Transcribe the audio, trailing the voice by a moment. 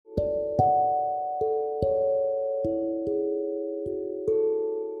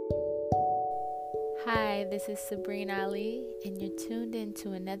Hi, this is Sabrina Ali, and you're tuned in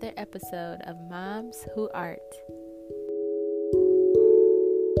to another episode of Moms Who Art.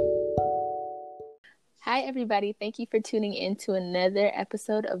 Hi, everybody. Thank you for tuning in to another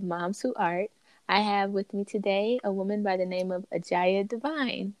episode of Moms Who Art. I have with me today a woman by the name of Ajaya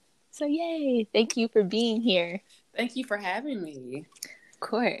Divine. So, yay! Thank you for being here. Thank you for having me. Of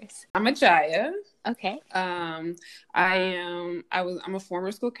course. I'm Ajaya. Okay. I'm a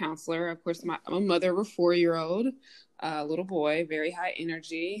former school counselor. Of course, I'm a mother of a 4-year-old little boy, very high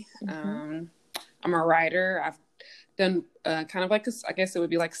energy. I'm a writer. I've done kind of like I guess it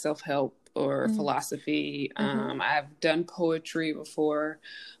would be like self-help or philosophy. I've done poetry before,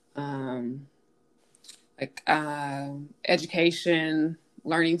 education,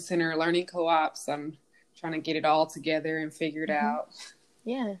 learning center, learning co-ops. I'm trying to get it all together and figure it out.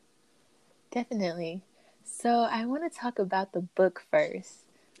 Yeah, definitely. So I want to talk about the book first,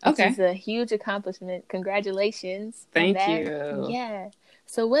 which is a huge accomplishment. Congratulations. Thank you. Yeah.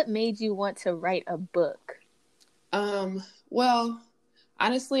 So what made you want to write a book? Well,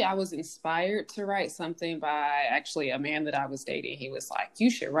 honestly, I was inspired to write something by actually a man that I was dating. He was like, you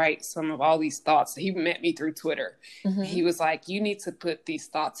should write some of all these thoughts. He met me through Twitter. He was like, you need to put these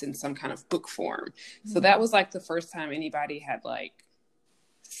thoughts in some kind of book form. So that was like the first time anybody had like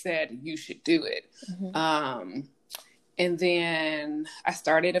said you should do it. And then I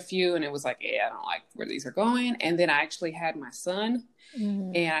started a few and it was like, I don't like where these are going. And then I actually had my son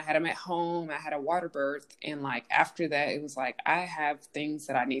and I had him at home. I had a water birth. And like, after that, it was like, I have things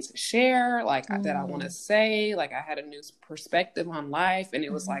that I need to share, like that I want to say, like I had a new perspective on life. And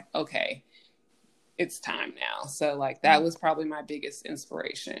it was like, okay, it's time now. So like, that was probably my biggest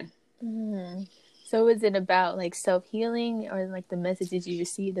inspiration. So is it about like self-healing or like the messages you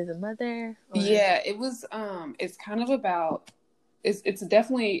received as a mother? Or? Yeah, it was, it's kind of about, it's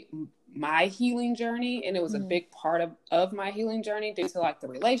definitely my healing journey. And it was a big part of my healing journey due to like the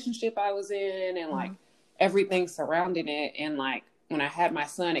relationship I was in and like everything surrounding it. And like, when I had my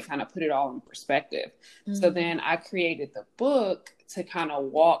son, it kind of put it all in perspective. So then I created the book to kind of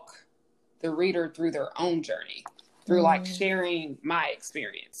walk the reader through their own journey, through like sharing my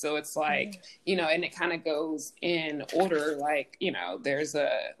experience. So it's like, and it kind of goes in order, like, there's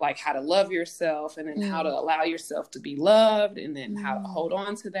like how to love yourself and then how to allow yourself to be loved and then how to hold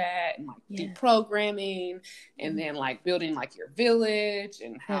on to that and like deprogramming and then like building like your village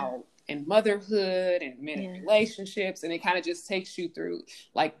and how in motherhood and men in relationships. And it kind of just takes you through,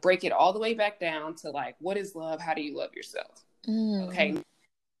 like break it all the way back down to like, what is love? How do you love yourself? Okay.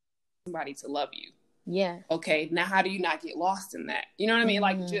 Somebody to love you. Yeah. Okay. Now, how do you not get lost in that? You know what I mean?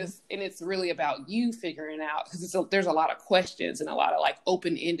 Like and it's really about you figuring out, because there's a lot of questions and a lot of like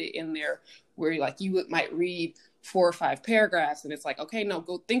open-ended in there where like you might read 4 or 5 paragraphs and it's like, okay, no,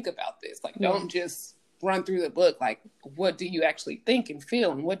 go think about this. Like, don't just run through the book. Like, what do you actually think and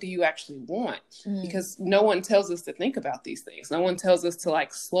feel? And what do you actually want? Because no one tells us to think about these things. No one tells us to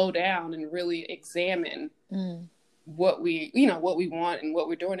like slow down and really examine what we want and what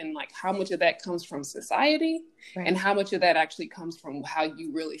we're doing, and like how much of that comes from society and how much of that actually comes from how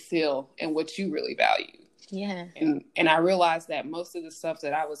you really feel and what you really value. And I realized that most of the stuff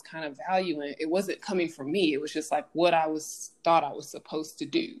that I was kind of valuing, it wasn't coming from me. It was just like what I thought I was supposed to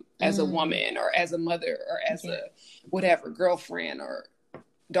do as a woman or as a mother or as a whatever girlfriend or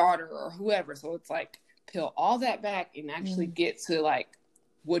daughter or whoever. So it's like peel all that back and actually get to like,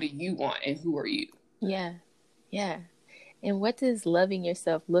 what do you want and who are you? Yeah. And what does loving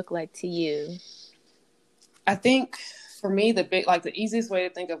yourself look like to you? I think for me, the easiest way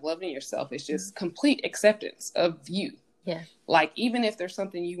to think of loving yourself is just complete acceptance of you. Yeah. Like, even if there's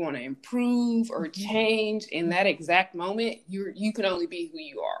something you want to improve or change in that exact moment, you can only be who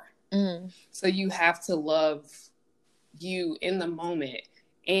you are. So you have to love you in the moment,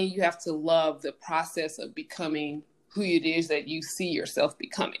 and you have to love the process of becoming who it is that you see yourself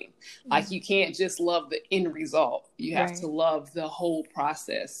becoming. Like, you can't just love the end result. You have to love the whole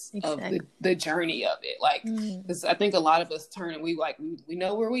process of the journey of it. Like, 'cause I think a lot of us turn and we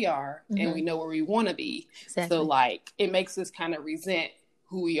know where we are and we know where we want to be. So like, it makes us kind of resent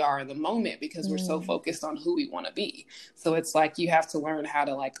who we are in the moment because we're so focused on who we want to be. So it's like, you have to learn how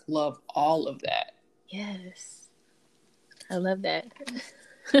to like love all of that. Yes. I love that.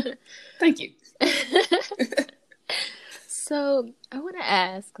 Thank you. So I want to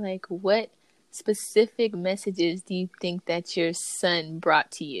ask, like, what specific messages do you think that your son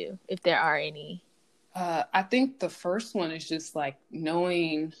brought to you, if there are any? I think the first one is just like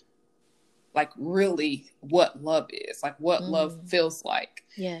knowing like really what love is, like what love feels like.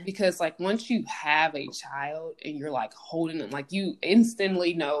 Yeah. Because like once you have a child and you're like holding them, like you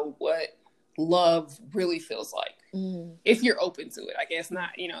instantly know what love really feels like. If you're open to it, I guess not,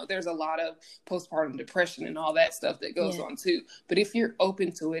 there's a lot of postpartum depression and all that stuff that goes on too. But if you're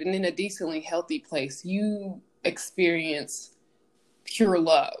open to it and in a decently healthy place, you experience pure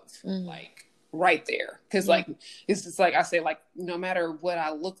love, like right there. Cause like, it's just like I say, like, no matter what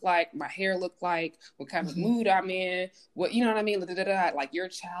I look like, my hair look like, what kind of mood I'm in, what, you know what I mean? Like your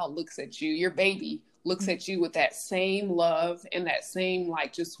child looks at you, your baby looks at you with that same love and that same,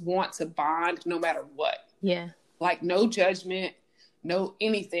 like, just want to bond no matter what. Yeah. Like no judgment, no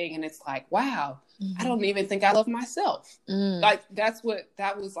anything. And it's like, wow, I don't even think I love myself. Like that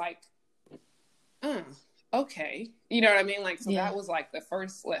was like, okay. You know what I mean? Like, so that was like the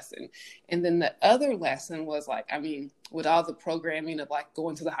first lesson. And then the other lesson was like, I mean, with all the programming of like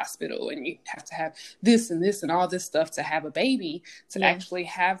going to the hospital and you have to have this and this and all this stuff to have a baby, to actually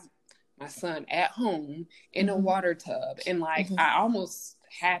have my son at home in a water tub. And like, I almost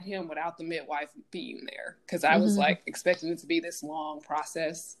had him without the midwife being there. Cause I was like expecting it to be this long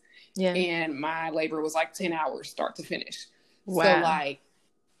process. Yeah. And my labor was like 10 hours start to finish. Wow. So like,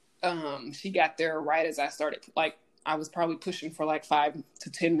 she got there right as I started, like I was probably pushing for like 5 to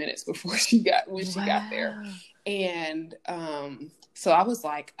 10 minutes before she got there. And, so I was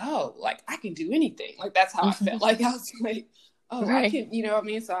like, oh, like I can do anything. Like, that's how I felt. Like, I was like, oh, I can, you know what I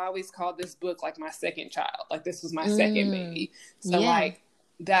mean? So I always called this book like my second child. Like this was my second baby. So like,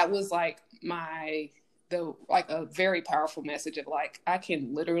 that was like a very powerful message of like, I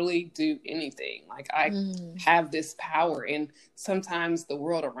can literally do anything. Like I have this power. And sometimes the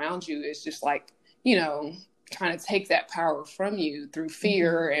world around you is just like, trying to take that power from you through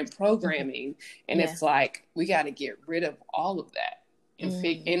fear and programming. And it's like, we got to get rid of all of that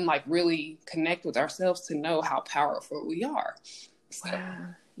and like really connect with ourselves to know how powerful we are. So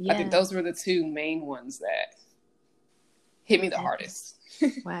I think those were the two main ones that hit me the hardest.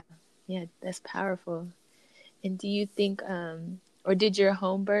 Wow. Yeah, that's powerful. And do you think, or did your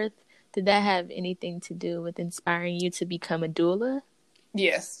home birth, did that have anything to do with inspiring you to become a doula?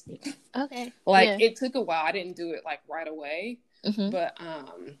 Yes. Okay. Like it took a while. I didn't do it like right away, but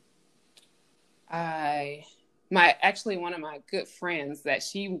one of my good friends that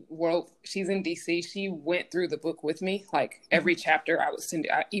she's in DC. She went through the book with me. Like every chapter I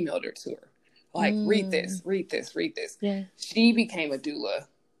emailed her to her. Like, read this. Yeah. She became a doula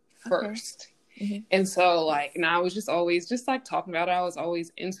first. Okay. And so like, and I was just always just like talking about it. I was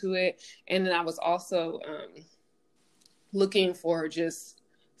always into it. And then I was also looking for just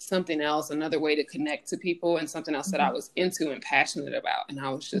something else, another way to connect to people and something else that I was into and passionate about. And I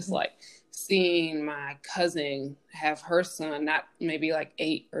was just like seeing my cousin have her son, not maybe like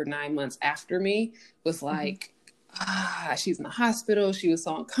 8 or 9 months after me, was like, she's in the hospital. She was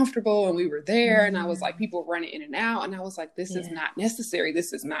so uncomfortable and we were there. And I was like, people running in and out. And I was like, this is not necessary.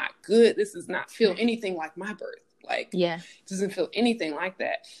 This is not good. This does not feel anything like my birth. Like, it doesn't feel anything like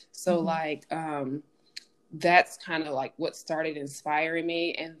that. So like, that's kind of like what started inspiring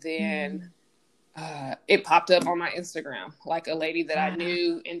me. And then it popped up on my Instagram. Like a lady that I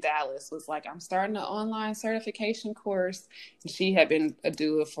knew in Dallas was like, I'm starting an online certification course. And she had been a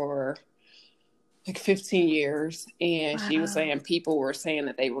doula for like 15 years. And she was saying people were saying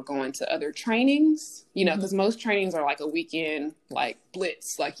that they were going to other trainings, because most trainings are like a weekend, like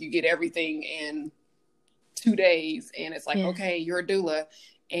blitz, like you get everything in 2 days and it's like, okay, you're a doula.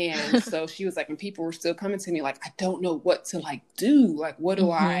 And so she was like, and people were still coming to me like, I don't know what to like do. Like, what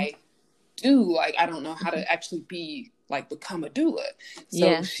do I do? Like, I don't know how to actually become a doula.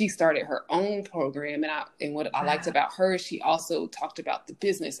 So she started her own program. And what I liked about her, she also talked about the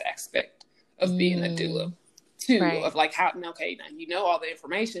business aspect of being a doula too, of like how, okay, now you know all the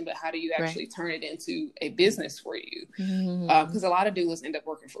information, but how do you actually turn it into a business for you? Because a lot of doulas end up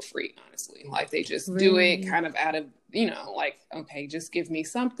working for free, honestly. Like they just do it kind of out of, like, okay, just give me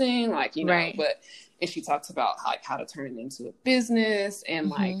something, like, but, and she talks about like how to turn it into a business and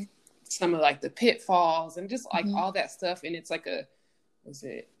like some of like the pitfalls and just like all that stuff. And it's like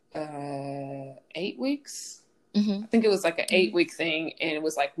 8 weeks? I think it was like an 8-week thing, and it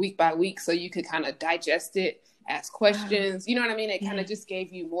was like week by week, so you could kind of digest it, ask questions. You know what I mean? It kind of just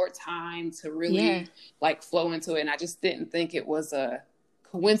gave you more time to really like flow into it. And I just didn't think it was a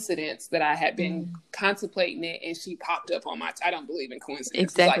coincidence that I had been contemplating it, and she popped up on my. I don't believe in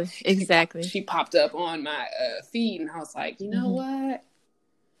coincidence. Exactly. She popped up on my feed, and I was like, you know what?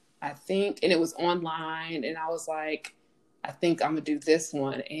 I think, and it was online, and I was like, I think I'm gonna do this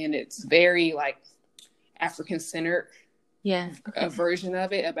one, and it's very like African centered a version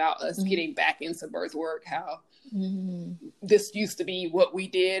of it about us getting back into birth work, how this used to be what we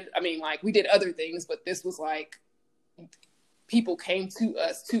did. I mean, like we did other things, but this was like people came to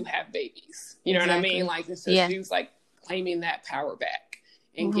us to have babies. You know what I mean? Like, so she was like claiming that power back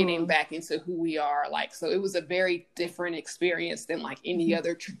and getting back into who we are. Like, so it was a very different experience than like any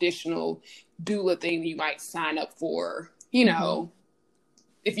other traditional doula thing you might sign up for, you know.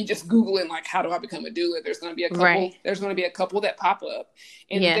 If you just Google it, like, how do I become a doula? There's going to be a couple, there's going to be a couple that pop up,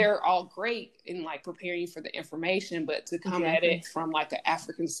 and they're all great in like preparing you for the information, but to come at it from like an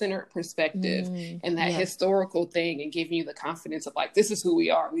African centered perspective and that historical thing and giving you the confidence of like, this is who we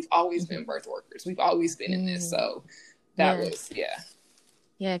are. We've always been birth workers. We've always been in this. So that was,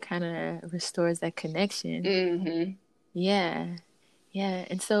 it kind of restores that connection. Yeah.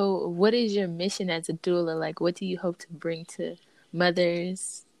 And so what is your mission as a doula? Like, what do you hope to bring to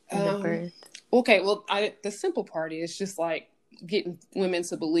mothers in the birth? Okay, well, the simple part is just like getting women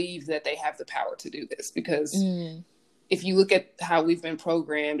to believe that they have the power to do this, because if you look at how we've been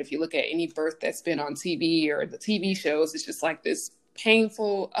programmed, if you look at any birth that's been on TV or the TV shows, it's just like this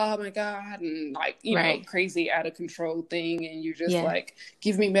painful, oh my God, and like, you know, crazy out of control thing, and you're just like,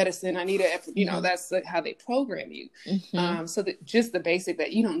 give me medicine, I need you know, that's like how they program you. So that just the basic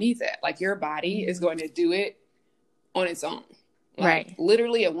that you don't need that, like your body is going to do it on its own. Like,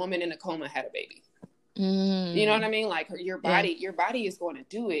 literally a woman in a coma had a baby. You know what I mean? Like your body is going to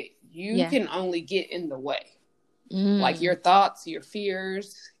do it. You can only get in the way. Like your thoughts, your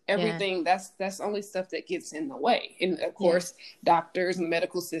fears, everything, that's only stuff that gets in the way. And of course, doctors and the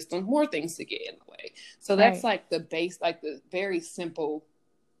medical system, more things to get in the way. So that's like the base, like the very simple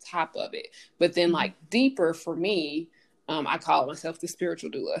top of it. But then like deeper for me, I call myself the spiritual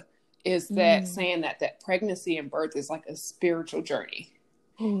doula. Is that saying that pregnancy and birth is like a spiritual journey.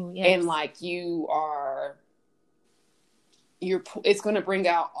 And like it's going to bring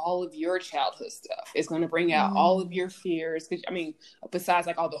out all of your childhood stuff. It's going to bring out all of your fears. Cause I mean, besides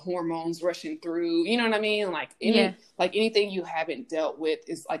like all the hormones rushing through, you know what I mean? Like like anything you haven't dealt with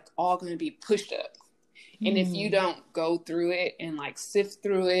is like all going to be pushed up. And if you don't go through it and like sift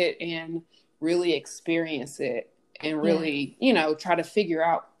through it and really experience it and really, you know, try to figure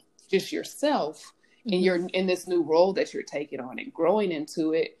out just yourself and you're in this new role that you're taking on and growing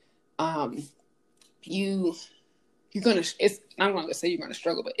into it, you're gonna, I'm not gonna say you're gonna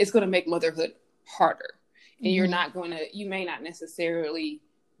struggle, but it's gonna make motherhood harder. And you may not necessarily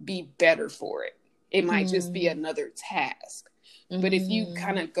be better for it. It might just be another task. But if you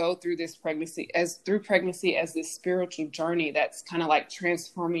kind of go through this pregnancy as this spiritual journey, that's kind of like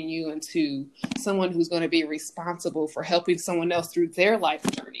transforming you into someone who's going to be responsible for helping someone else through their life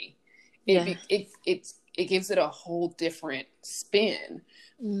journey. It gives it a whole different spin,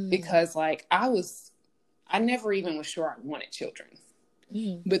 because like I never even was sure I wanted children,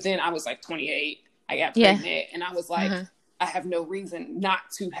 but then I was like 28, I got pregnant, and I was like, I have no reason not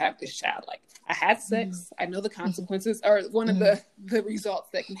to have this child. Like I had sex, I know the consequences are one of the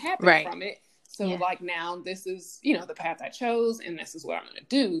results that can happen from it. So like now this is, you know, the path I chose, and this is what I'm going to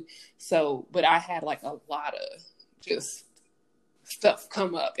do. So, but I had like a lot of just stuff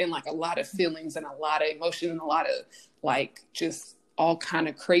come up, and like a lot of feelings and a lot of emotion and a lot of like just all kind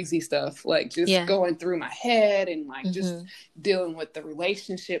of crazy stuff, like just going through my head, and like just dealing with the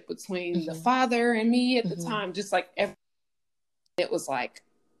relationship between the father and me at the time. Just like it was like,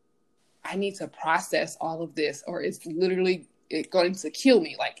 I need to process all of this, or it's literally going to kill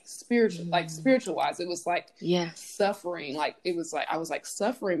me, like spiritual wise. It was like suffering. Like it was like I was like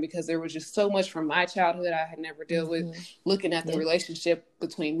suffering because there was just so much from my childhood I had never dealt with, looking at the relationship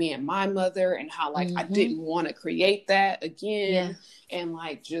between me and my mother, and how like I didn't want to create that again, and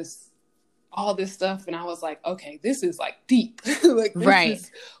like just all this stuff. And I was like, okay, this is like deep. Like this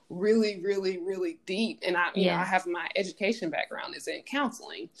is really, really, really deep. And I, you know, I have my education background is in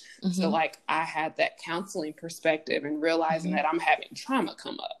counseling. So like I had that counseling perspective and realizing that I'm having trauma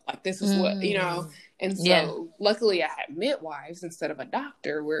come up. Like this is what, you know, and so luckily I had midwives instead of a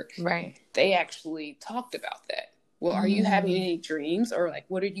doctor, where they actually talked about that. Well, are you having any dreams, or like,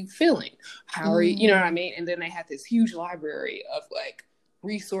 what are you feeling? How are you, you know what I mean? And then they had this huge library of like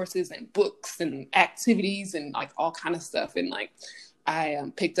resources and books and activities and like all kind of stuff. And like I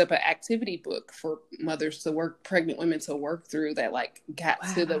picked up an activity book for mothers to work, pregnant women to work through, that like got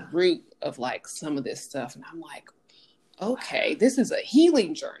to the root of like some of this stuff. And I'm like, okay, this is a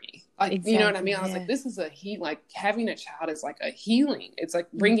healing journey. Like, you know what I mean? I was like, this is like having a child is like a healing. It's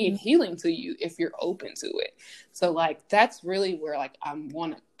like bringing healing to you if you're open to it. So like, that's really where like I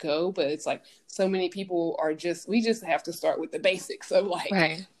want to go. But it's like, so many people are we just have to start with the basics of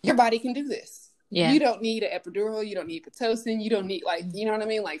like, your body can do this. You don't need an epidural. You don't need Pitocin. You don't need like, you know what I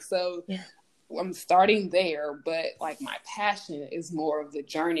mean? Like, so I'm starting there, but like my passion is more of the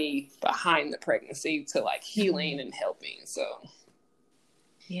journey behind the pregnancy to like healing and helping. So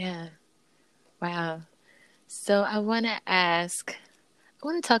yeah. Wow. So I want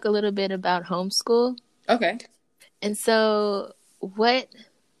to talk a little bit about homeschool. okay. And so why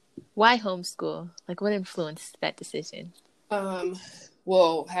homeschool? Like, what influenced that decision?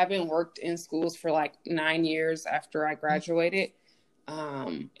 Well, having worked in schools for like 9 years after I graduated,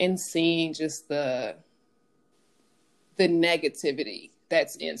 and seeing just the negativity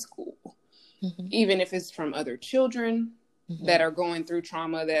that's in school, even if it's from other children that are going through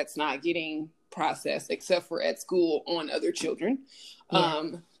trauma that's not getting processed except for at school on other children,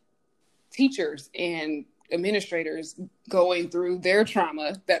 teachers and administrators going through their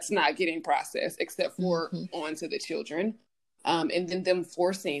trauma that's not getting processed except for onto the children, and then them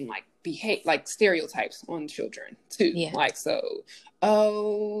forcing like like stereotypes on children too, like, so,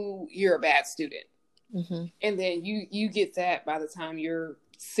 oh, you're a bad student, and then you get that by the time you're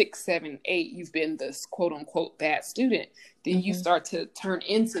 6, 7, 8, you've been this quote unquote bad student. Then you start to turn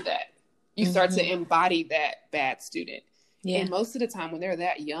into that. You start to embody that bad student. And most of the time when they're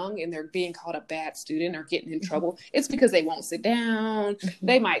that young and they're being called a bad student or getting in trouble, it's because they won't sit down.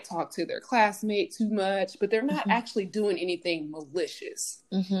 They might talk to their classmate too much, but they're not actually doing anything malicious.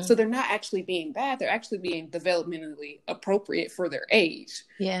 So they're not actually being bad. They're actually being developmentally appropriate for their age.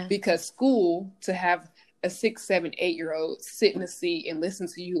 Because school, to have a 6, 7, 8-year-old sit in a seat and listen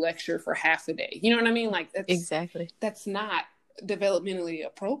to you lecture for half a day, you know what I mean? Like, that's not developmentally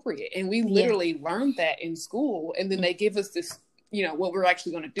appropriate. And we literally learned that in school, and then they give us this, you know, what we're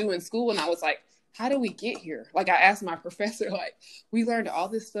actually going to do in school. And I was like, how do we get here? Like, I asked my professor, like, we learned all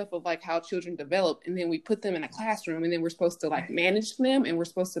this stuff of like how children develop, and then we put them in a classroom, and then we're supposed to like manage them, and we're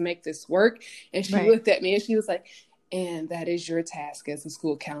supposed to make this work. And she looked at me and she was like, and that is your task as a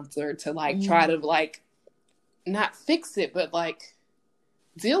school counselor, to like try to like not fix it, but like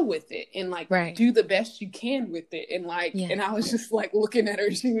deal with it and like do the best you can with it. And like, and I was just like looking at her,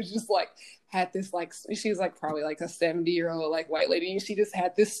 she was just like, had this like, she was like probably like a 70-year-old like white lady, and she just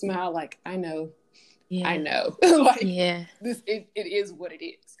had this smile like, I know like this, it is what it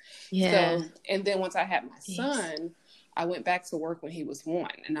is. So, and then once I had my son, I went back to work when he was 1,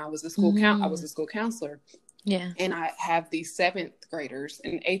 and I was a school I was a school counselor. And I have these 7th graders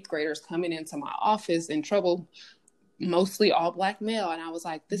and 8th graders coming into my office in trouble, mostly all Black male. And I was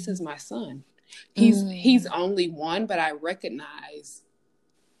like, this is my son. He's only 1, but I recognize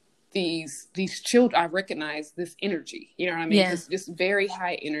these children. I recognize this energy, you know what I mean? Just very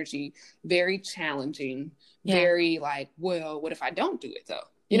high energy, very challenging, very like, well, what if I don't do it though?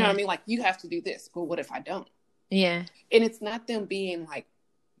 You know what I mean? Like, you have to do this, but what if I don't? And it's not them being like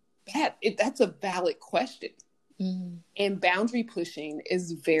bad. That's a valid question. And boundary pushing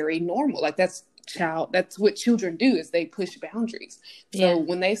is very normal. Like, that's what children do, is they push boundaries. So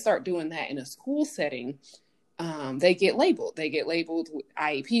when they start doing that in a school setting, they get labeled with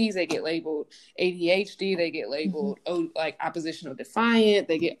IEPs, they get labeled ADHD, they get labeled like oppositional defiant,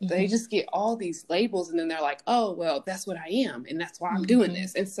 they just get all these labels, and then they're like, oh well, that's what I am, and that's why I'm doing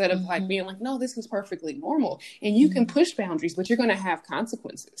this, instead of like being like, no, this is perfectly normal, and you can push boundaries, but you're going to have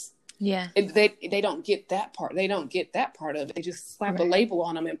consequences. They don't get that part. They don't get that part of it. They just slap a label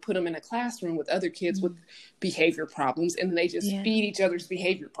on them and put them in a classroom with other kids with behavior problems. And they just feed each other's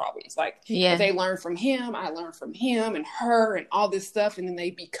behavior problems. Like, they learn from him, I learn from him and her and all this stuff. And then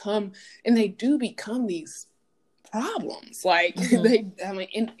they do become these problems. Like,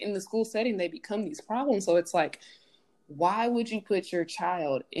 in the school setting, they become these problems. So it's like, why would you put your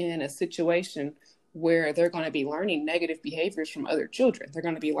child in a situation where they're going to be learning negative behaviors from other children? They're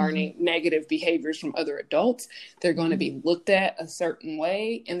going to be learning negative behaviors from other adults. They're going to be looked at a certain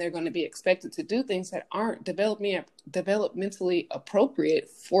way, and they're going to be expected to do things that aren't developmentally appropriate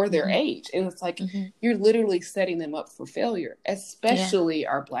for their age. And it's like, you're literally setting them up for failure, especially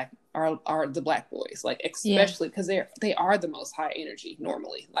the Black boys, like, especially because they are the most high energy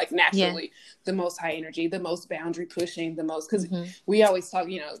normally, like naturally the most high energy, the most boundary pushing, the most, because we always talk,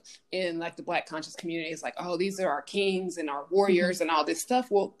 you know, in like the Black conscious community, it's like, oh, these are our kings and our warriors and all this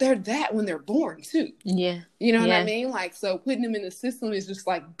stuff. Well, they're that when they're born too. You know what I mean? Like, so putting them in the system is just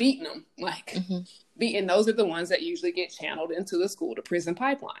like beating them, like beating. Those are the ones that usually get channeled into the school to prison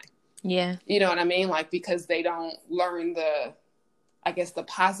pipeline. You know what I mean? Like, because they don't learn the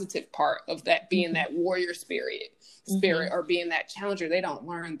positive part of that, being that warrior spirit, or being that challenger. They don't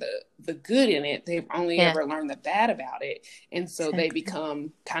learn the good in it. They've only ever learned the bad about it. And so they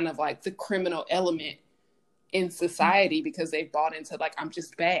become kind of like the criminal element in society because they've bought into like, I'm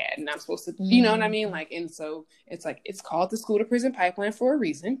just bad and I'm supposed to, you know what I mean? Like, and so it's like, it's called the school to prison pipeline for a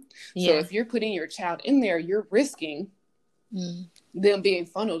reason. So if you're putting your child in there, you're risking them being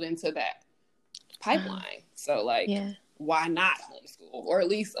funneled into that pipeline. So like, why not homeschool or at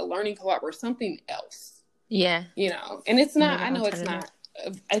least a learning co-op or something else? Yeah. You know, and it's not, I know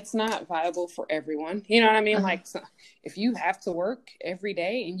it's not viable for everyone. You know what I mean? Like, so if you have to work every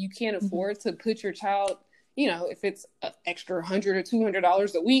day and you can't afford to put your child, you know, if it's an extra $100 or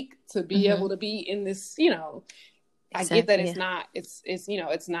 $200 a week to be able to be in this, you know, I get that it's not, it's, you know,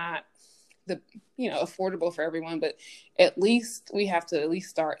 it's not the, you know, affordable for everyone, but at least we have to at least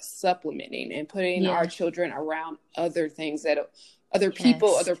start supplementing and putting our children around other things that other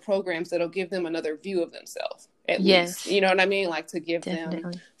people, other programs that'll give them another view of themselves. At least, you know what I mean? Like to give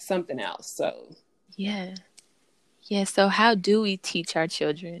them something else. So, yeah. So how do we teach our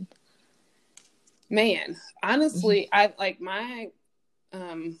children? Man, honestly, I like my,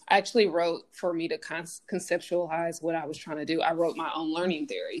 I actually wrote for me to conceptualize what I was trying to do. I wrote my own learning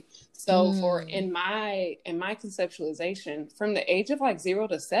theory. So for in my conceptualization from the age of like 0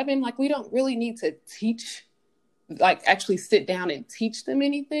 to 7, like we don't really need to teach, like actually sit down and teach them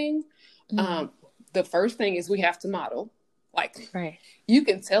anything. The first thing is we have to model. Like you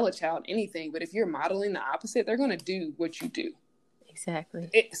can tell a child anything, but if you're modeling the opposite, they're going to do what you do. Exactly.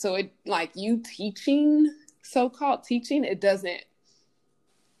 So like you teaching, so-called teaching, that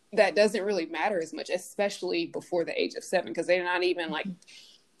doesn't really matter as much, especially before the age of 7, because they're not even like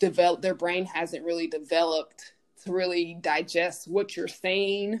their brain hasn't really developed to really digest what you're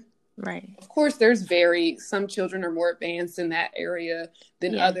saying. Right. Of course, some children are more advanced in that area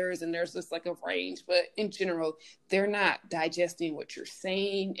than others, and there's just like a range, but in general, they're not digesting what you're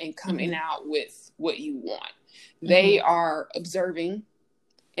saying and coming out with what you want. They are observing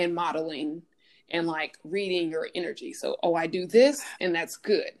and modeling and like reading your energy. So, I do this and that's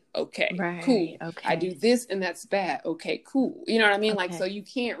good. Okay, cool. Okay. I do this and that's bad. Okay, cool. You know what I mean? Okay. Like, so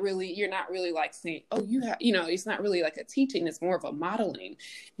you're not really like saying, it's not really like a teaching. It's more of a modeling.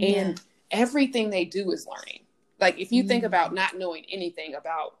 And everything they do is learning. Like if you think about not knowing anything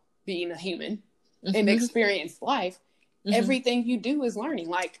about being a human and experience life, everything you do is learning.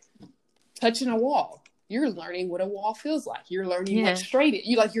 Like touching a wall. You're learning what a wall feels like. You're learning what straight it.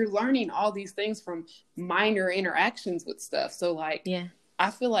 You're learning all these things from minor interactions with stuff. So like, I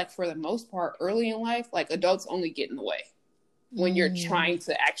feel like for the most part, early in life, like adults only get in the way when you're trying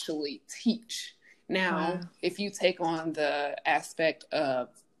to actually teach. Now, if you take on the aspect of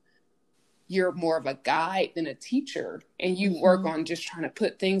you're more of a guide than a teacher, and you work on just trying to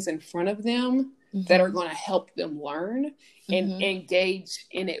put things in front of them that are going to help them learn and engage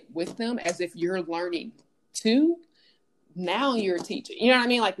in it with them as if you're learning too, now you're teaching. You know what I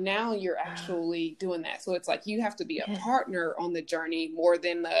mean? Like now you're actually doing that. So it's like you have to be a partner on the journey more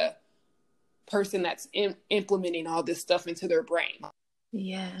than the person that's implementing all this stuff into their brain.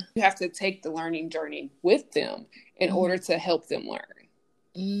 Yeah. You have to take the learning journey with them in order to help them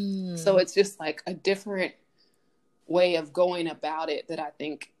learn. So it's just like a different way of going about it that I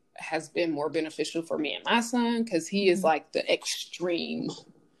think has been more beneficial for me and my son, because he is like the extreme,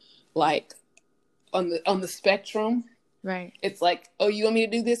 like on the spectrum. Right. It's like, oh, you want me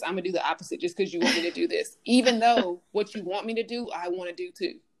to do this? I'm gonna do the opposite just because you want me to do this, even though what you want me to do, I want to do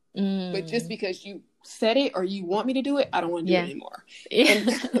too. But just because you said it or you want me to do it, I don't want to do it anymore.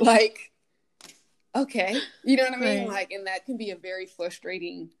 And like, okay, you know what I mean? Right. Like, and that can be a very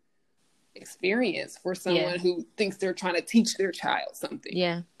frustrating experience for someone who thinks they're trying to teach their child something.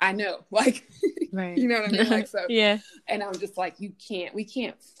 Yeah, I know. Like, you know what I mean? Like, so and I'm just like, we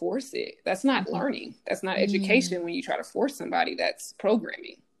can't force it. That's not learning. That's not education when you try to force somebody. That's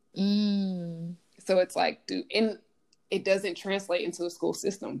programming. So it's like, it doesn't translate into the school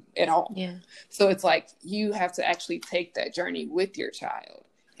system at all. Yeah. So it's like, you have to actually take that journey with your child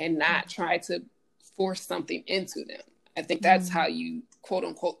and not try to force something into them. I think that's how you quote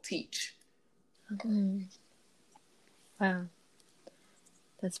unquote teach. Wow.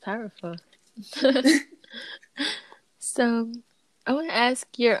 That's powerful. So I want to ask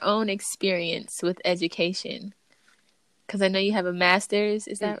your own experience with education, because I know you have a master's.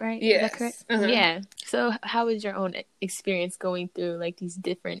 Is that right? Yes. Is that correct? Yeah. So how was your own experience going through like these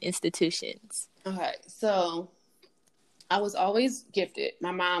different institutions? Okay. So I was always gifted.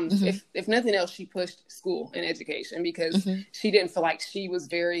 My mom, if nothing else, she pushed school and education because she didn't feel like she was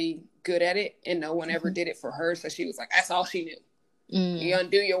very good at it and no one ever did it for her. So she was like, that's all she knew. You're going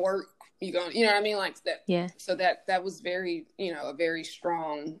to do your work. You know what I mean? Like that. Yeah. So that was very, a very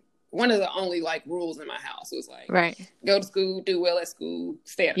strong, one of the only like rules in my house. It was like, go to school, do well at school,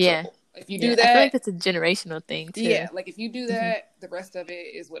 stay out of trouble. If you do I feel like that, that's a generational thing too. yeah, like if you do that, the rest of it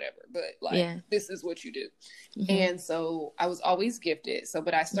is whatever. But like, this is what you do. And so I was always gifted. So,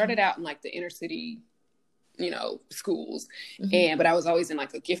 but I started out in like the inner city, schools, but I was always in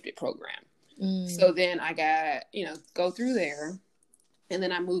like a gifted program. So then I got, go through there. And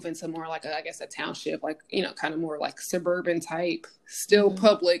then I move into more like a township, like, kind of more like suburban type, still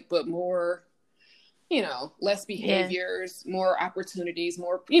public, but more, less behaviors, more opportunities,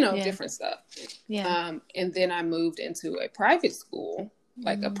 more, different stuff. Yeah. And then I moved into a private school,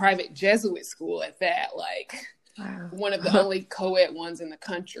 like a private Jesuit school at that, like one of the only co-ed ones in the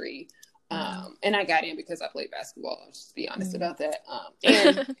country. And I got in because I played basketball. I'll just be honest about that.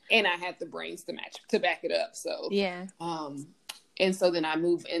 And I had the brains to back it up. So, and so then I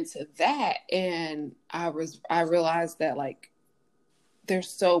moved into that, and I realized that like, there's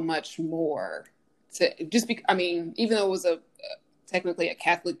so much more to just even though it was technically a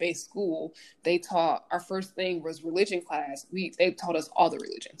Catholic based school, they taught, our first thing was religion class. They taught us all the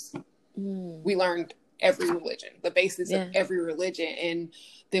religions. We learned every religion, the basis of every religion. And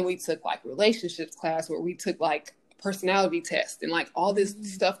then we took like relationships class where we took like personality tests and like all this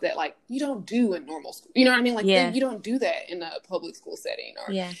stuff that like you don't do in normal school. You know what I mean? Like you don't do that in a public school setting.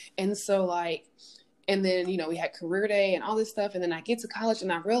 And so like, and then, we had career day and all this stuff. And then I get to college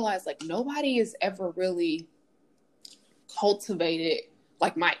and I realized like nobody has ever really cultivated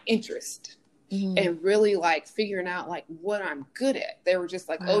like my interest and really like figuring out like what I'm good at. They were just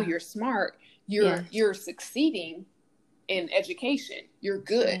like, oh, you're smart. You're succeeding in education. You're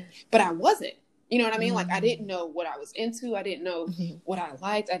good. But I wasn't. You know what I mean? Like, I didn't know what I was into. I didn't know what I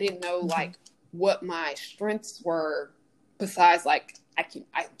liked. I didn't know like what my strengths were besides like,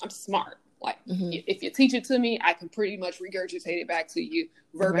 I'm smart. Like if you teach it to me, I can pretty much regurgitate it back to you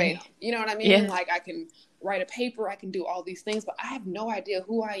verbatim. Right. You know what I mean? Yeah. Like I can write a paper, I can do all these things, but I have no idea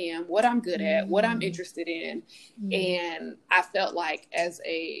who I am, what I'm good at, what I'm interested in. And I felt like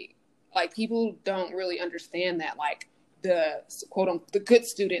people don't really understand that like the quote unquote the good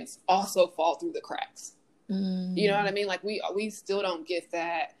students also fall through the cracks. You know what I mean? Like we still don't get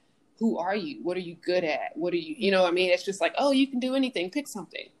that. Who are you? What are you good at? What are you, you know what I mean? It's just like, oh, you can do anything, pick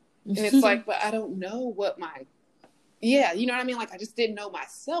something. And it's like, but I don't know what you know what I mean? Like, I just didn't know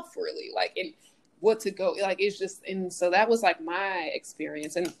myself really, like, and what to go, like, it's just, and so that was like my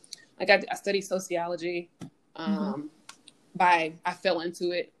experience. And like, I studied sociology. I fell into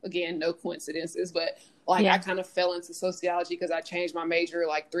it, again, no coincidences, but like, I kind of fell into sociology because I changed my major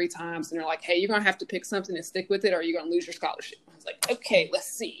like 3 times, and they're like, hey, you're going to have to pick something and stick with it, or you're going to lose your scholarship. I was like, okay,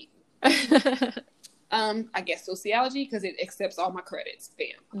 let's see. I guess sociology because it accepts all my credits.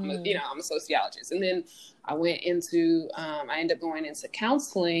 Bam. I'm a sociologist. And then I went into, I ended up going into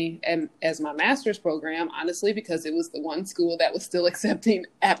counseling as my master's program, honestly, because it was the one school that was still accepting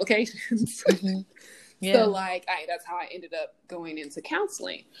applications. So like, that's how I ended up going into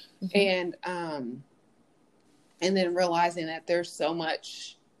counseling. And then realizing that there's so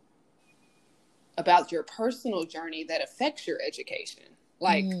much about your personal journey that affects your education,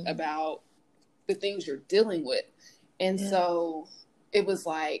 like about the things you're dealing with. And so it was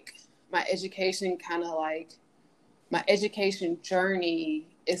like my education journey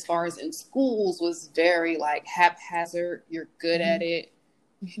as far as in schools was very like haphazard. You're good at it.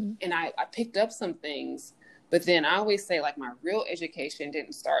 And I picked up some things, but then I always say like my real education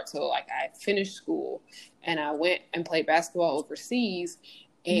didn't start till like I finished school and I went and played basketball overseas.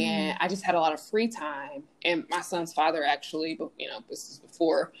 And I just had a lot of free time. And my son's father actually, this is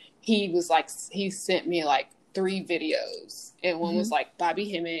before, he sent me like 3 videos. And one was like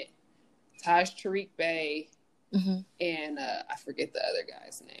Bobby Hemmett, Taj Tariq Bey, and I forget the other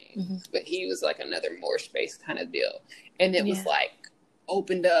guy's name. But he was like another Moorish-based kind of deal. And it was like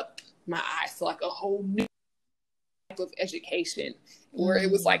opened up my eyes to like a whole new type of education where it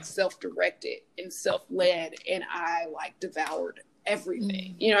was like self-directed and self-led. And I like devoured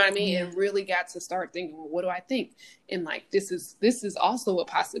everything, you know what I mean? And really got to start thinking, well, what do I think? And like, this is also a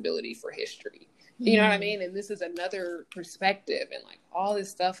possibility for history, you know what I mean? And this is another perspective and like all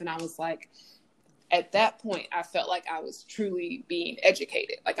this stuff. And I was like, at that point, I felt like I was truly being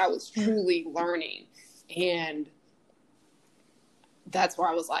educated. Like I was truly learning. And that's where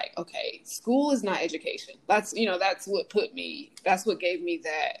I was like, okay, school is not education. That's what gave me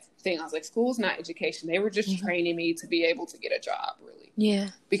that thing. I was like, school's not education. They were just training me to be able to get a job, really. Yeah.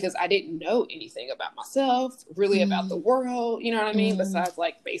 Because I didn't know anything about myself, really about the world, you know what I mean? Besides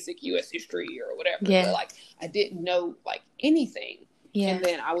like basic US history or whatever. Yeah. But like, I didn't know like anything. Yeah. And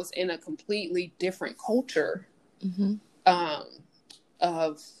then I was in a completely different culture,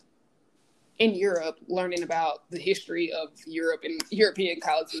 in Europe, learning about the history of Europe and European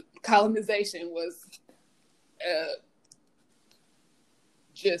colonization was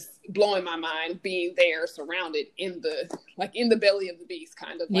just blowing my mind, being there surrounded in the belly of the beast,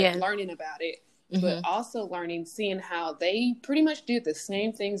 kind of like learning about it, but also seeing how they pretty much did the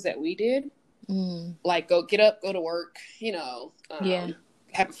same things that we did. Like get up, go to work,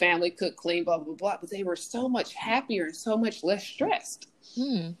 have a family, cook, clean, blah, blah, blah. But they were so much happier and so much less stressed.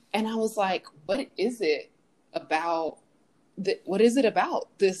 And I was like, what is it about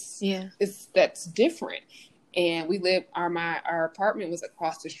this that's different? And we lived, our apartment was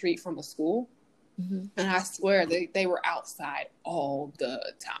across the street from a school. And I swear they were outside all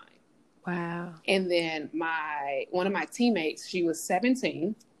the time. Wow. And then one of my teammates, she was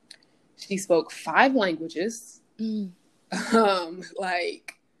 17. She spoke 5 languages.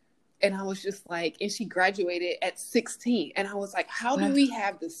 And I was just like, and she graduated at 16. And I was like, how do we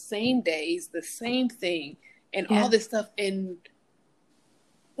have the same days, the same thing, and all this stuff? And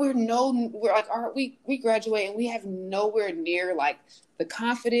we graduate and we have nowhere near like the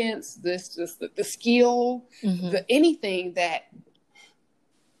confidence, the skill, the anything that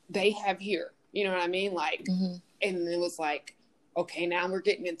they have here. You know what I mean? Like, and it was like, okay, now we're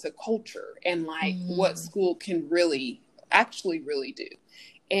getting into culture and like what school can actually really do.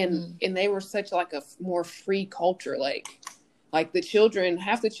 And they were such like a more free culture. Like half the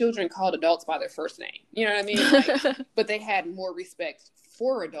children called adults by their first name. You know what I mean? Like, but they had more respect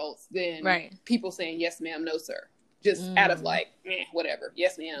for adults than people saying, yes, ma'am, no, sir. Just out of like, whatever.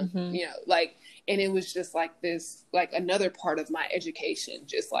 Yes, ma'am. You know, like, and it was just like this, like another part of my education,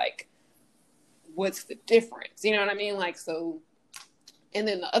 just like, what's the difference? You know what I mean? Like, so. And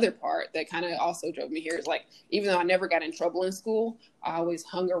then the other part that kind of also drove me here is like, even though I never got in trouble in school, I always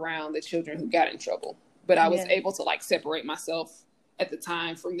hung around the children who got in trouble. But I was able to like separate myself at the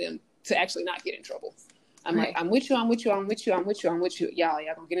time from them to actually not get in trouble. I'm like, I'm with you. Y'all gonna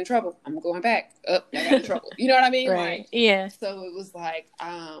get in trouble. I'm going back. Y'all got in trouble. You know what I mean? Right. Like, so it was like,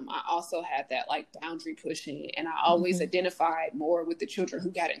 I also had that like boundary pushing, and I always identified more with the children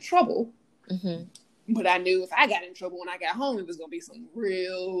who got in trouble. But I knew if I got in trouble when I got home, it was going to be some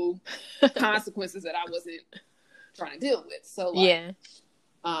real consequences that I wasn't trying to deal with. So like,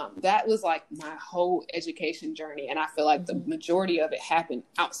 that was like my whole education journey. And I feel like the majority of it happened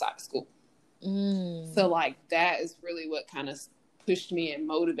outside of school. So like, that is really what kind of pushed me and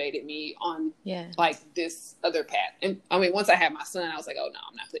motivated me on like this other path. And I mean, once I had my son, I was like, oh no,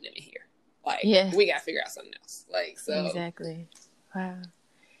 I'm not putting him in here. Like, we got to figure out something else. Like, so. Exactly. Wow.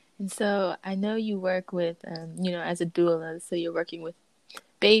 And so I know you work with, as a doula, so you're working with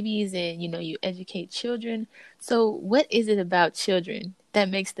babies and, you educate children. So what is it about children that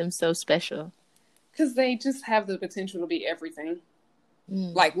makes them so special? Because they just have the potential to be everything,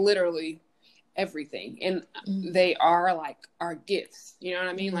 like literally everything. And they are like our gifts, you know what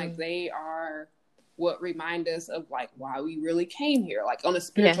I mean? Like they are what remind us of like why we really came here, like on a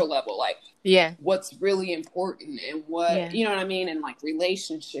spiritual level, like what's really important and what you know what I mean, and like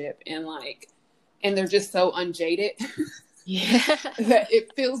relationship and like, and they're just so unjaded that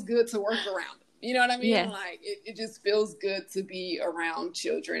it feels good to work around them. You know what I mean? Like it just feels good to be around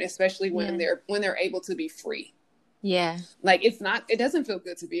children, especially when they're able to be free. Like it doesn't feel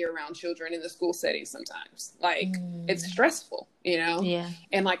good to be around children in the school setting sometimes. Like it's stressful,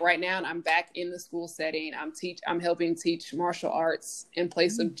 and like right now I'm back in the school setting. I'm helping teach martial arts in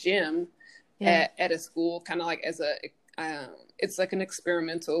place of gym at a school, kind of like as it's like an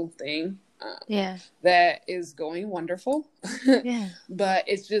experimental thing that is going wonderful. But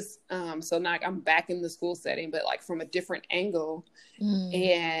it's just so now I'm back in the school setting, but like from a different angle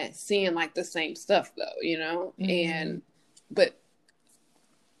and seeing like the same stuff though, and but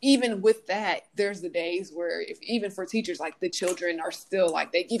even with that, there's the days where even for teachers, like the children are still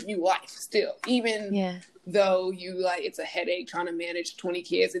like, they give you life still, even though you like, it's a headache trying to manage 20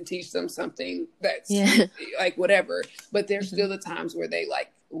 kids and teach them something that's like whatever, but there's still the times where they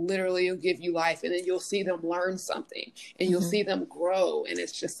like literally will give you life, and then you'll see them learn something and you'll see them grow, and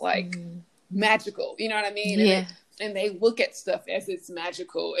it's just like magical, you know what I mean? And they look at stuff as it's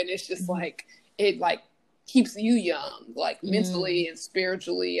magical, and it's just like it like keeps you young, like mentally and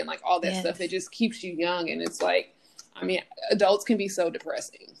spiritually and like all that stuff. It just keeps you young. And it's like, I mean, adults can be so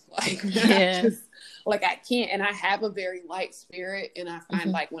depressing, like like I can't, and I have a very light spirit, and I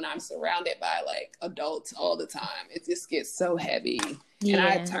find like when I'm surrounded by like adults all the time, it just gets so heavy. And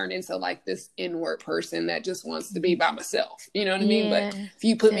I turn into like this inward person that just wants to be by myself. You know what I mean? But if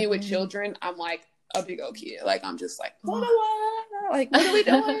you put me with children, I'm like a big old kid. Like, I'm just like, what are we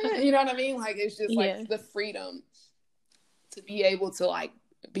doing? You know what I mean? Like, it's just like the freedom to be able to like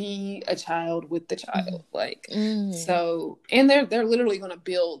be a child with the child. Like, Mm. so, and they're literally going to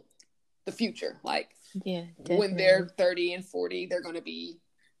build the future. Like, Yeah, when they're 30 and 40, they're going to be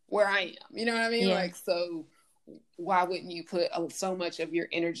where I am. You know what I mean? Yeah. Like, so why wouldn't you put so much of your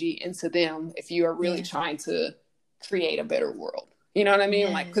energy into them if you are really trying to create a better world? You know what I mean?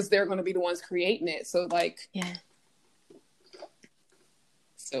 Yeah. Like, because they're going to be the ones creating it. So, like,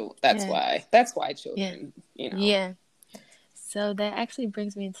 so that's why children, you know. Yeah. So that actually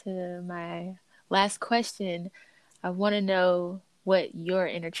brings me to my last question. I want to know what your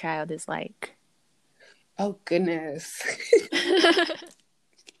inner child is like. Oh, goodness.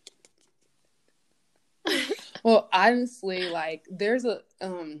 Well, honestly, like, there's a, I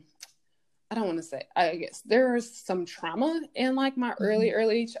don't want to say, I guess there's some trauma in like my early,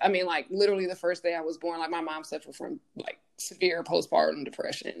 I mean, like literally the first day I was born, like my mom suffered from like severe postpartum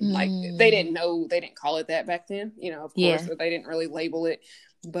depression. Like they didn't call it that back then, you know, of course, or they didn't really label it.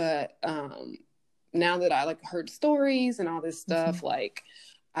 But now that I like heard stories and all this stuff, like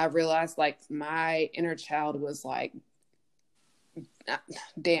I realized like my inner child was like,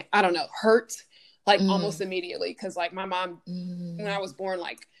 damn, I don't know, hurt like almost immediately. Cause like my mom, when I was born,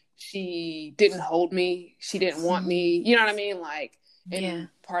 like she didn't hold me. She didn't want me. You know what I mean? Like, and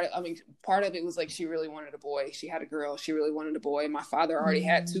part of it was like, she really wanted a boy. She had a girl. She really wanted a boy. My father already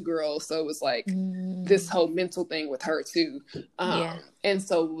had 2 girls. So it was like this whole mental thing with her too. And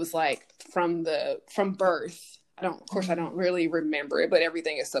so it was like from birth, I don't really remember it, but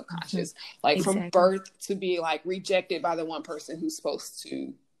everything is subconscious. Like from birth to be like rejected by the one person who's supposed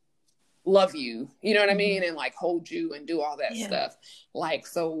to love you, you know what I mean? And like hold you and do all that stuff. Like,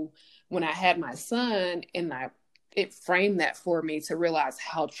 so when I had my son and it framed that for me to realize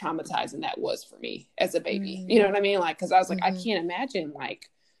how traumatizing that was for me as a baby. You know what I mean? Like, cause I was like, I can't imagine like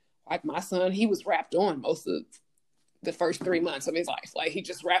my son, he was wrapped on most of the first 3 months of his life. Like he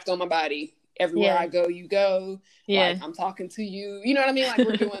just wrapped on my body. Everywhere I go, you go. Like I'm talking to you. You know what I mean? Like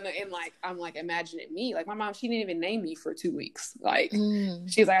we're doing it, and like I'm like imagining me. Like my mom, she didn't even name me for 2 weeks. Like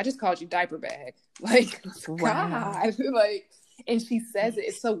she's like, I just called you diaper bag. Like God, like, and she says it.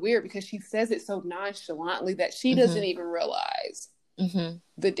 It's so weird because she says it so nonchalantly that she doesn't even realize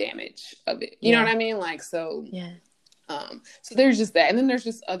the damage of it. You know what I mean? Like so. So there's just that, and then there's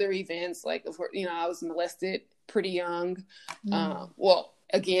just other events. Like you know, I was molested pretty young. Well.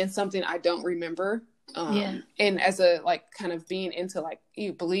 Again, something I don't remember. And as a like kind of being into like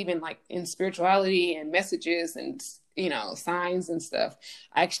you believe in like in spirituality and messages and you know signs and stuff.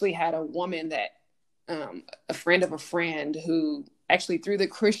 I actually had a woman that a friend of a friend who actually through the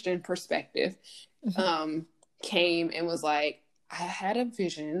Christian perspective came and was like, I had a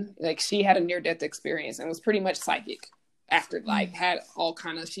vision. Like she had a near-death experience and was pretty much psychic after like had all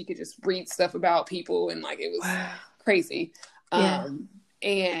kind of she could just read stuff about people and like it was crazy.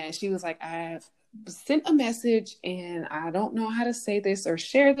 And she was like, I've sent a message and I don't know how to say this or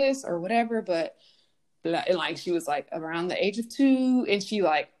share this or whatever, but and like she was like around the age of 2 and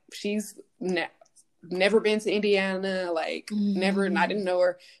she's never been to Indiana, like never, and I didn't know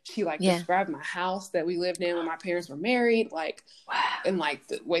her. She like described my house that we lived in when my parents were married, like and like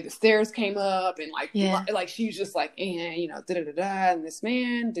the way the stairs came up and like like she was just like, and you know, and this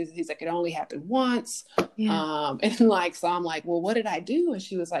man, he's like, it only happened once. And like, so I'm like, well, what did I do? And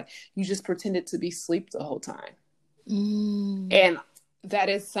she was like, you just pretended to be asleep the whole time. And that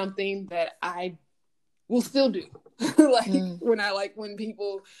is something that I will still do. Like when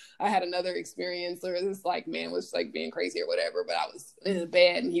people, I had another experience where this like man was like being crazy or whatever, but I was in the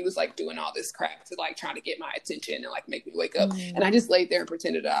bed and he was like doing all this crap to like trying to get my attention and like make me wake up. And I just laid there and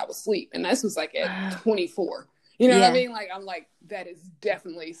pretended that I was asleep. And this was like at 24. You know what I mean? Like, I'm like, that is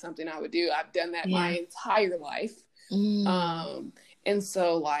definitely something I would do. I've done that my entire life. And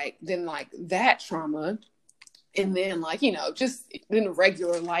so like, then like that trauma and then like, you know, just in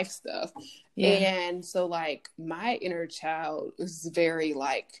regular life stuff. And so like my inner child was very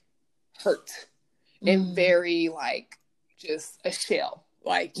like hurt and very like just a shell,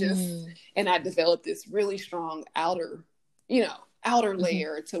 like just, and I developed this really strong outer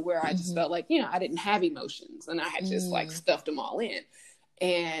layer to where I just felt like, you know, I didn't have emotions and I had just like stuffed them all in.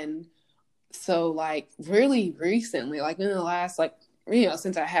 And so like really recently, like in the last, like, you know,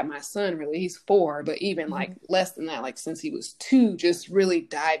 since I had my son, really, he's 4, but even like less than that, like since he was 2, just really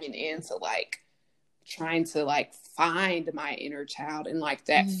diving into like trying to like find my inner child and like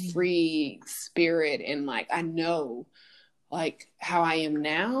that free spirit. And like, I know like how I am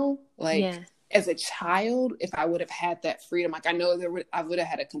now, like as a child, if I would have had that freedom, like I know I would have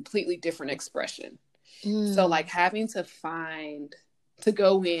had a completely different expression. So like having to find to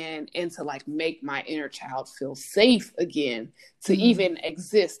go in and to like make my inner child feel safe again to even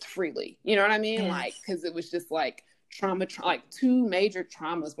exist freely. You know what I mean? Yes. Like, because it was just like like 2 major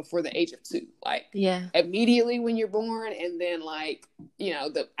traumas before the age of 2. Like, immediately when you're born, and then like, you know,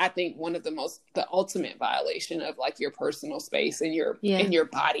 I think one of the ultimate violation of like your personal space and your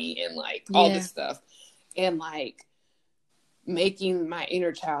body and like all this stuff, and like making my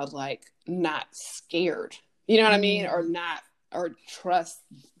inner child like not scared. You know what I mean? Or trust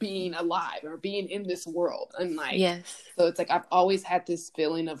being alive or being in this world. And like, so it's like, I've always had this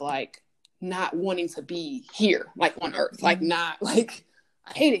feeling of like not wanting to be here, like on earth, like not like,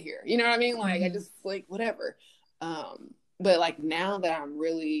 I hate it here. You know what I mean? Like, I just like, whatever. But like, now that I'm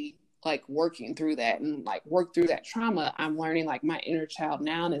really like working through that and like work through that trauma, I'm learning like my inner child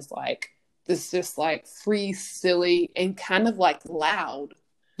now is like this just like free, silly, and kind of like loud.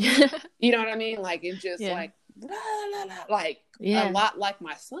 You know what I mean? Like, it just like, blah, blah, blah, like a lot like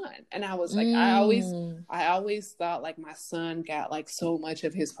my son. And I was like, I always thought like my son got like so much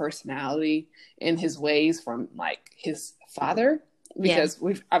of his personality and his ways from like his father, because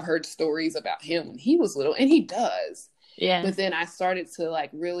I've heard stories about him when he was little, and he does. But then I started to like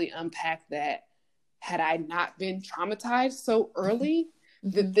really unpack that had I not been traumatized so early,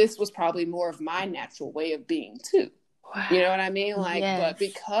 that this was probably more of my natural way of being too. Wow. You know what I mean? Like, but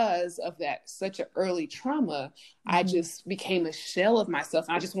because of that, such an early trauma, I just became a shell of myself,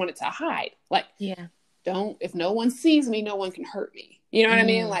 and I just wanted to hide. Like, if no one sees me, no one can hurt me. You know what I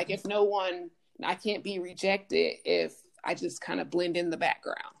mean? Like, I can't be rejected if I just kind of blend in the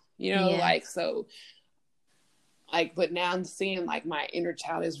background, you know, like, so like, but now I'm seeing like my inner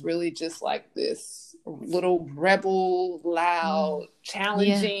child is really just like this little rebel, loud,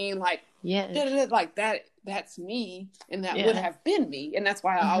 challenging, like, like that's me, and that would have been me, and that's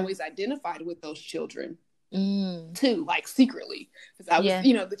why I always identified with those children too, like secretly, because I was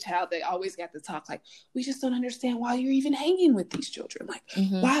you know, the child that always got to talk like, we just don't understand why you're even hanging with these children, like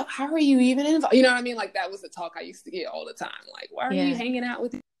why, how are you even involved, you know what I mean? Like, that was the talk I used to get all the time, like, why are you hanging out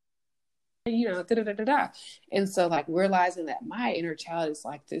with, you know, da, da, da, da, da. And so like realizing that my inner child is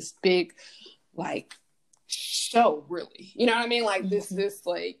like this big like show, really, you know what I mean, like this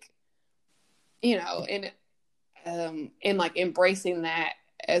like, you know, and like embracing that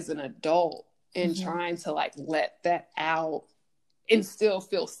as an adult and trying to like let that out and still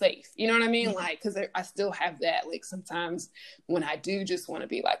feel safe, you know what I mean? Like, because I still have that, like, sometimes when I do just want to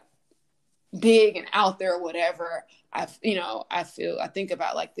be like big and out there or whatever, I think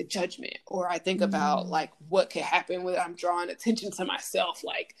about like the judgment, or I think about like what could happen when I'm drawing attention to myself,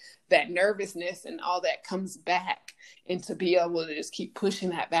 like that nervousness and all that comes back, and to be able to just keep pushing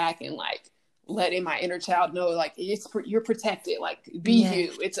that back and like letting my inner child know like you're protected, like be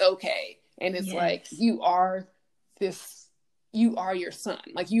you, it's okay. And it's like, you are your son,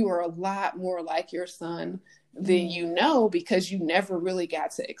 like you are a lot more like your son than you know, because you never really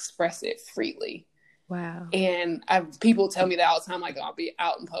got to express it freely. Wow. And people tell me that all the time, like, I'll be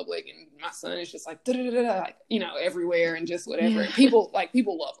out in public and my son is just like, like, you know, everywhere and just whatever. And people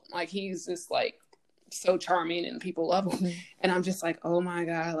love him. Like, he's just like so charming and people love him. And I'm just like, oh my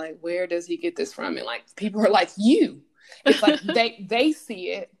God, like, where does he get this from? And like, people are like, it's like they see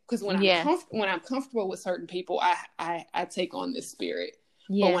it, because when I'm comfortable with certain people, I take on this spirit.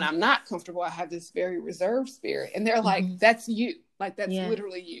 But when I'm not comfortable, I have this very reserved spirit, and they're like, that's you. Like, that's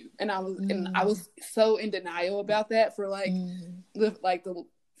literally you. And I was so in denial about that for like the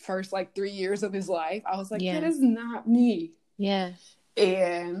first like 3 years of his life. I was like, that is not me. Yeah.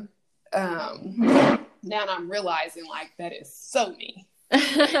 And now I'm realizing like that is so me.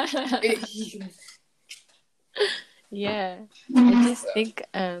 Yeah. I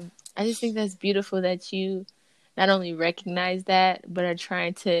just think that's beautiful that you not only recognize that, but are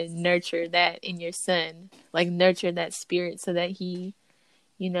trying to nurture that in your son, like nurture that spirit so that he,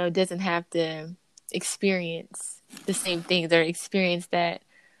 you know, doesn't have to experience the same things or experience that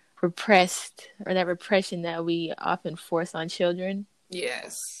repression that we often force on children.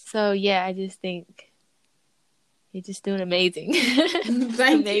 Yes. So yeah, I just think you're just doing amazing.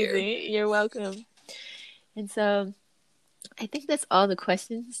 Thank you. You're welcome. And so I think that's all the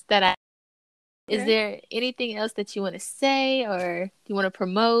questions that I. Is there anything else that you want to say or do you want to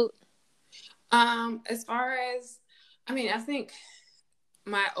promote? As far as, I mean, I think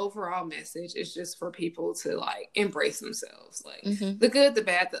my overall message is just for people to like embrace themselves, like the good, the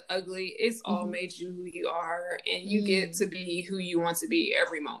bad, the ugly. It's all made you who you are, and you get to be who you want to be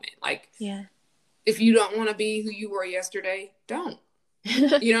every moment. Like, if you don't want to be who you were yesterday, don't.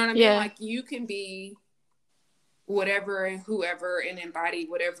 You know what I mean? Like, you can be whatever and whoever and embody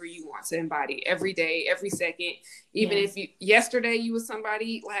whatever you want to embody every day, every second. Even if yesterday you were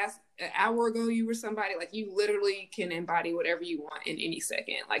somebody, an hour ago you were somebody, like you literally can embody whatever you want in any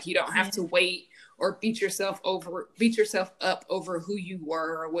second. Like you don't have to wait or beat yourself up over who you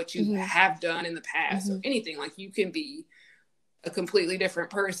were or what you have done in the past or anything. Like you can be a completely different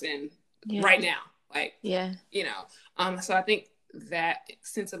person right now. Like, you know, so I think that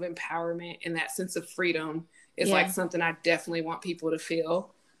sense of empowerment and that sense of freedom is like something I definitely want people to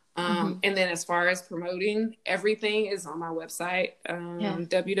feel. And then as far as promoting, everything is on my website,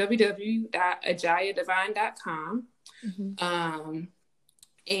 www.ajayadivine.com.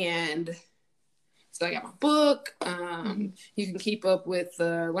 And so I got my book. You can keep up with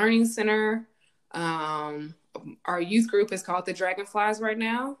the Learning Center. Our youth group is called the Dragonflies right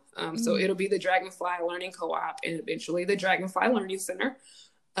now. So it'll be the Dragonfly Learning Co-op and eventually the Dragonfly Learning Center.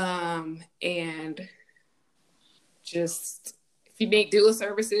 And just if you need doula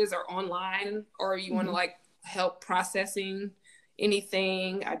services or online, or you want to like help processing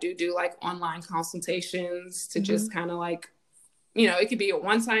anything, I do like online consultations to just kind of like, you know, it could be a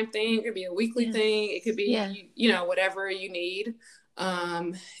one-time thing, it could be a weekly thing, it could be, you know, whatever you need.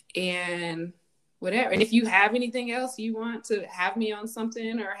 And whatever. And if you have anything else you want to have me on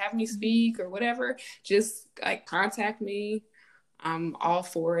something or have me speak or whatever, just like contact me. I'm all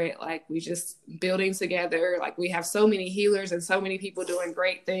for it. Like we just building together. Like we have so many healers and so many people doing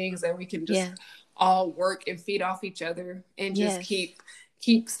great things that we can just all work and feed off each other and just keep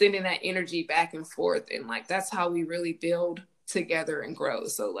sending that energy back and forth. And like, that's how we really build together and grow.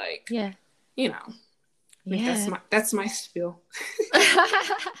 So like, you know, that's my spiel.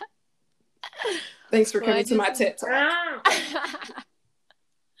 Thanks for coming to my TED Talk.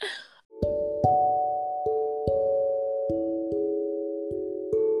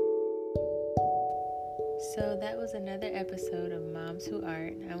 So that was another episode of Moms Who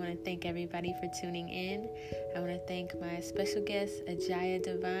Art. I want to thank everybody for tuning in. I want to thank my special guest, Ajaya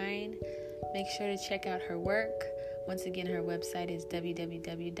Divine. Make sure to check out her work. Once again, her website is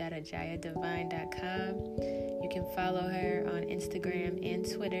www.ajayadivine.com. You can follow her on Instagram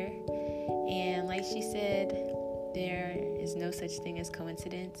and Twitter. And like she said, there is no such thing as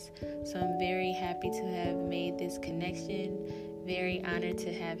coincidence. So I'm very happy to have made this connection. Very honored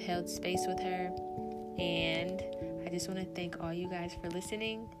to have held space with her. And I just want to thank all you guys for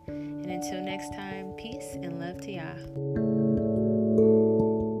listening. And until next time, peace and love to y'all.